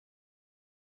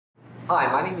Hi,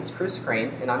 my name is Chris Crane,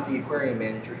 and I'm the Aquarium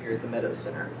Manager here at the Meadow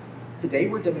Center. Today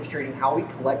we're demonstrating how we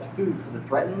collect food for the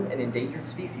threatened and endangered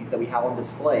species that we have on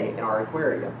display in our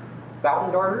aquarium.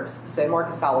 Fountain darters, San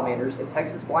Marcos salamanders, and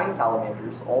Texas blind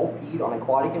salamanders all feed on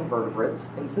aquatic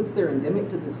invertebrates, and since they're endemic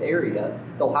to this area,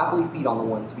 they'll happily feed on the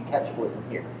ones we catch for them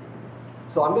here.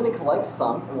 So I'm going to collect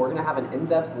some, and we're going to have an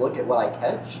in-depth look at what I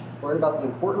catch, learn about the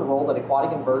important role that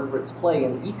aquatic invertebrates play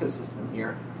in the ecosystem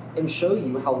here, and show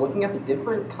you how looking at the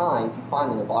different kinds you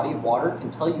find in a body of water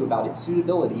can tell you about its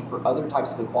suitability for other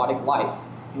types of aquatic life,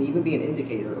 and even be an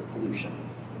indicator of pollution.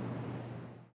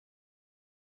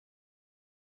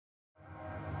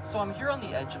 So I'm here on the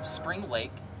edge of Spring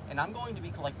Lake, and I'm going to be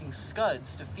collecting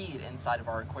scuds to feed inside of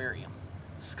our aquarium.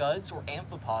 Scuds, or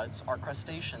amphipods, are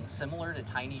crustaceans similar to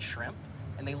tiny shrimp,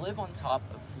 and they live on top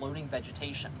of floating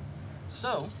vegetation.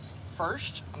 So,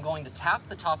 first, I'm going to tap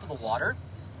the top of the water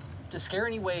to scare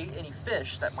away any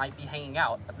fish that might be hanging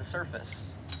out at the surface.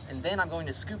 And then I'm going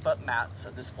to scoop up mats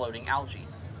of this floating algae.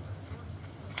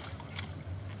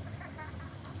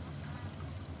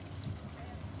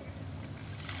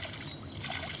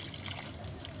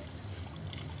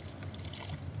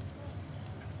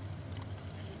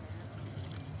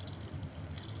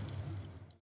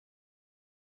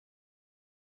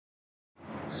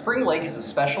 Spring Lake is a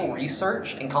special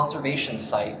research and conservation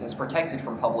site and is protected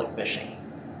from public fishing.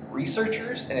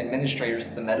 Researchers and administrators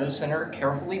at the Meadow Center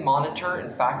carefully monitor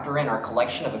and factor in our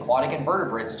collection of aquatic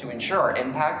invertebrates to ensure our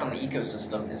impact on the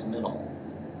ecosystem is minimal.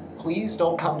 Please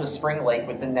don't come to Spring Lake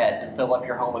with the net to fill up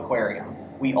your home aquarium.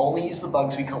 We only use the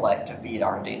bugs we collect to feed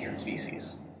our endangered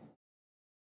species.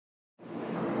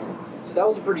 So that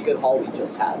was a pretty good haul we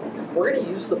just had. We're going to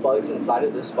use the bugs inside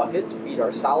of this bucket to feed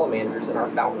our salamanders and our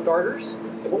fountain darters.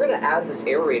 And we're going to add this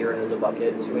aerator into the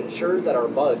bucket to ensure that our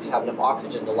bugs have enough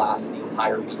oxygen to last the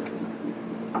entire week.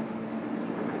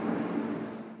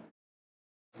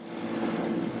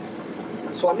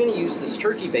 So I'm going to use this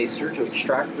turkey baster to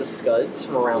extract the scuds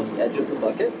from around the edge of the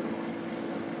bucket.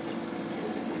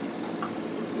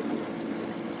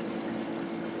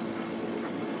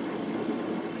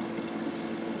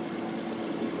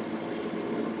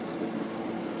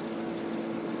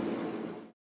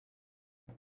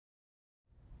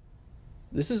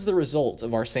 This is the result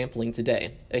of our sampling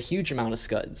today, a huge amount of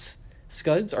scuds.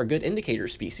 Scuds are good indicator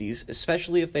species,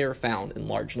 especially if they are found in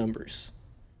large numbers.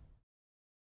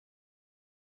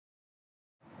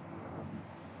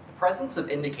 The presence of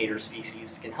indicator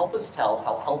species can help us tell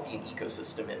how healthy an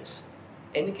ecosystem is.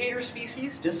 Indicator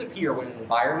species disappear when an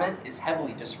environment is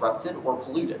heavily disrupted or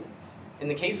polluted. In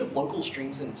the case of local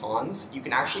streams and ponds, you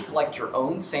can actually collect your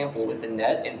own sample with a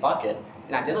net and bucket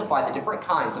and identify the different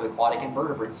kinds of aquatic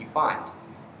invertebrates you find.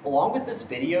 Along with this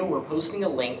video, we're posting a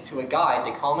link to a guide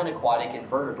to common aquatic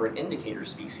invertebrate indicator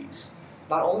species.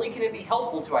 Not only can it be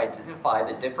helpful to identify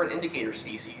the different indicator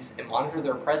species and monitor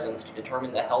their presence to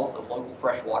determine the health of local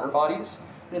freshwater bodies,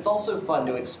 but it's also fun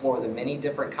to explore the many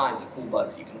different kinds of cool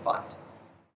bugs you can find.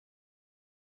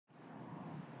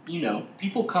 You know,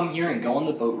 people come here and go on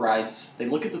the boat rides, they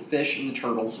look at the fish and the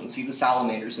turtles and see the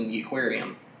salamanders in the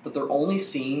aquarium, but they're only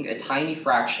seeing a tiny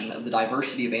fraction of the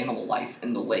diversity of animal life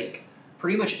in the lake.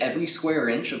 Pretty much every square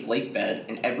inch of lake bed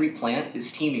and every plant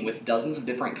is teeming with dozens of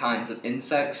different kinds of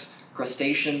insects,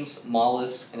 crustaceans,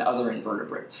 mollusks, and other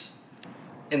invertebrates.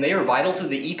 And they are vital to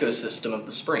the ecosystem of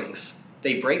the springs.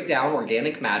 They break down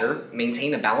organic matter,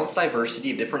 maintain a balanced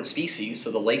diversity of different species so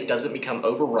the lake doesn't become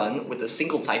overrun with a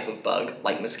single type of bug,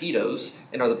 like mosquitoes,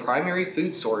 and are the primary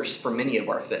food source for many of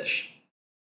our fish.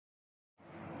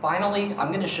 Finally, I'm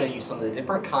going to show you some of the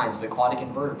different kinds of aquatic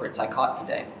invertebrates I caught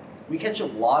today. We catch a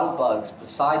lot of bugs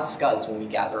besides scuds when we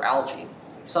gather algae.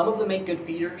 Some of them make good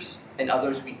feeders, and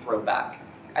others we throw back.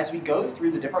 As we go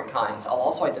through the different kinds, I'll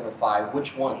also identify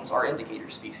which ones are indicator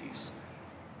species.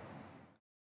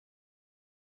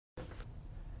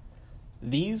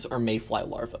 These are mayfly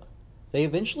larvae. They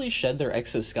eventually shed their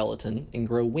exoskeleton and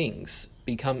grow wings,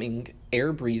 becoming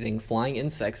air-breathing flying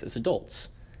insects as adults.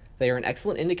 They are an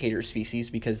excellent indicator species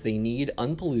because they need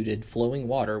unpolluted, flowing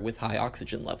water with high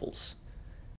oxygen levels.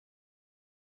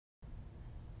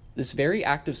 This very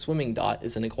active swimming dot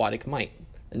is an aquatic mite,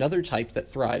 another type that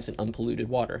thrives in unpolluted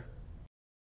water.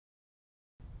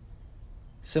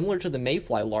 Similar to the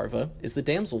mayfly larva is the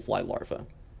damselfly larva.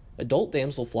 Adult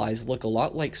damselflies look a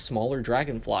lot like smaller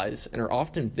dragonflies and are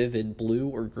often vivid blue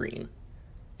or green.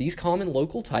 These common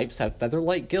local types have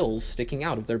feather-like gills sticking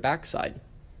out of their backside.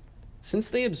 Since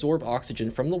they absorb oxygen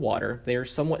from the water, they are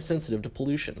somewhat sensitive to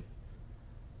pollution.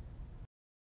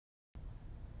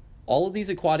 All of these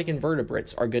aquatic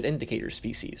invertebrates are good indicator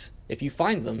species. If you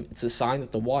find them, it's a sign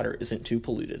that the water isn't too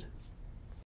polluted.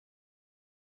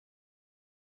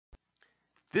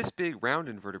 This big round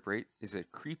invertebrate is a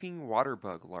creeping water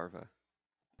bug larva.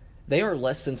 They are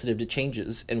less sensitive to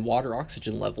changes in water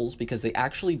oxygen levels because they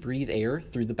actually breathe air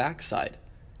through the backside.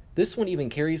 This one even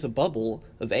carries a bubble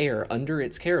of air under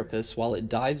its carapace while it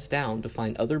dives down to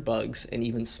find other bugs and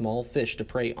even small fish to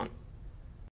prey on.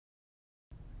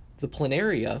 The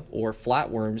planaria, or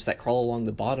flatworms that crawl along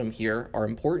the bottom here, are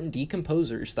important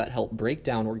decomposers that help break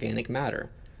down organic matter,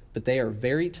 but they are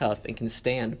very tough and can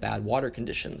stand bad water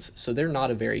conditions, so they're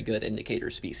not a very good indicator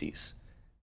species.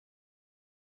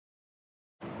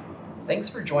 Thanks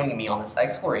for joining me on this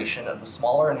exploration of the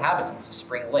smaller inhabitants of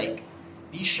Spring Lake.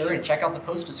 Be sure and check out the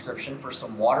post description for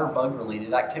some water bug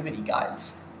related activity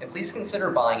guides. And please consider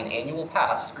buying an annual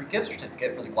pass or gift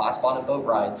certificate for the glass bottom boat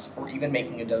rides, or even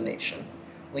making a donation.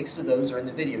 Links to those are in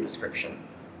the video description.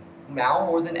 Now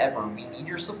more than ever, we need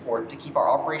your support to keep our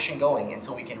operation going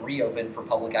until we can reopen for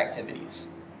public activities.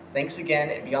 Thanks again,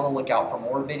 and be on the lookout for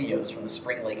more videos from the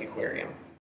Spring Lake Aquarium.